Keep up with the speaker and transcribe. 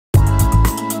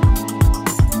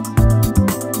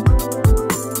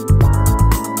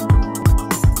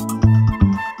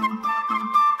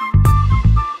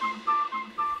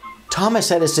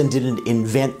Thomas Edison didn't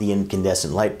invent the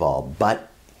incandescent light bulb, but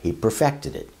he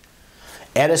perfected it.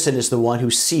 Edison is the one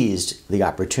who seized the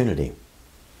opportunity.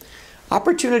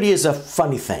 Opportunity is a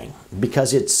funny thing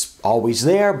because it's always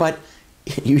there, but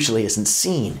it usually isn't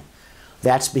seen.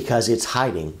 That's because it's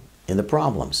hiding in the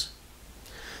problems.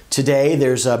 Today,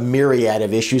 there's a myriad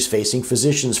of issues facing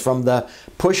physicians, from the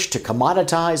push to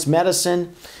commoditize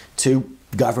medicine to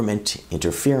government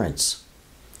interference.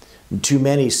 Too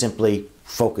many simply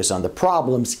focus on the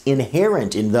problems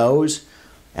inherent in those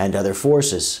and other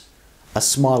forces. A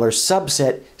smaller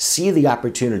subset see the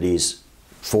opportunities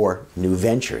for new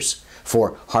ventures,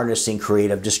 for harnessing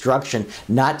creative destruction,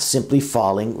 not simply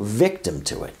falling victim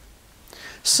to it.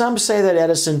 Some say that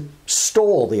Edison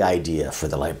stole the idea for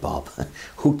the light bulb.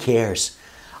 Who cares?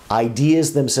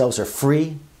 Ideas themselves are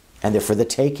free and they're for the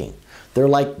taking. They're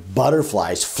like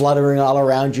butterflies fluttering all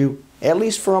around you, at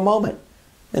least for a moment,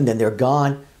 and then they're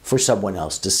gone for someone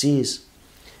else to seize.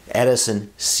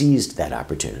 Edison seized that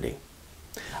opportunity.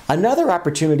 Another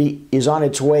opportunity is on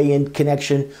its way in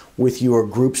connection with your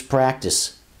group's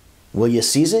practice. Will you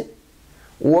seize it?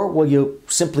 Or will you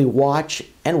simply watch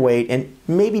and wait and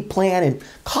maybe plan and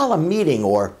call a meeting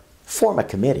or form a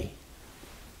committee?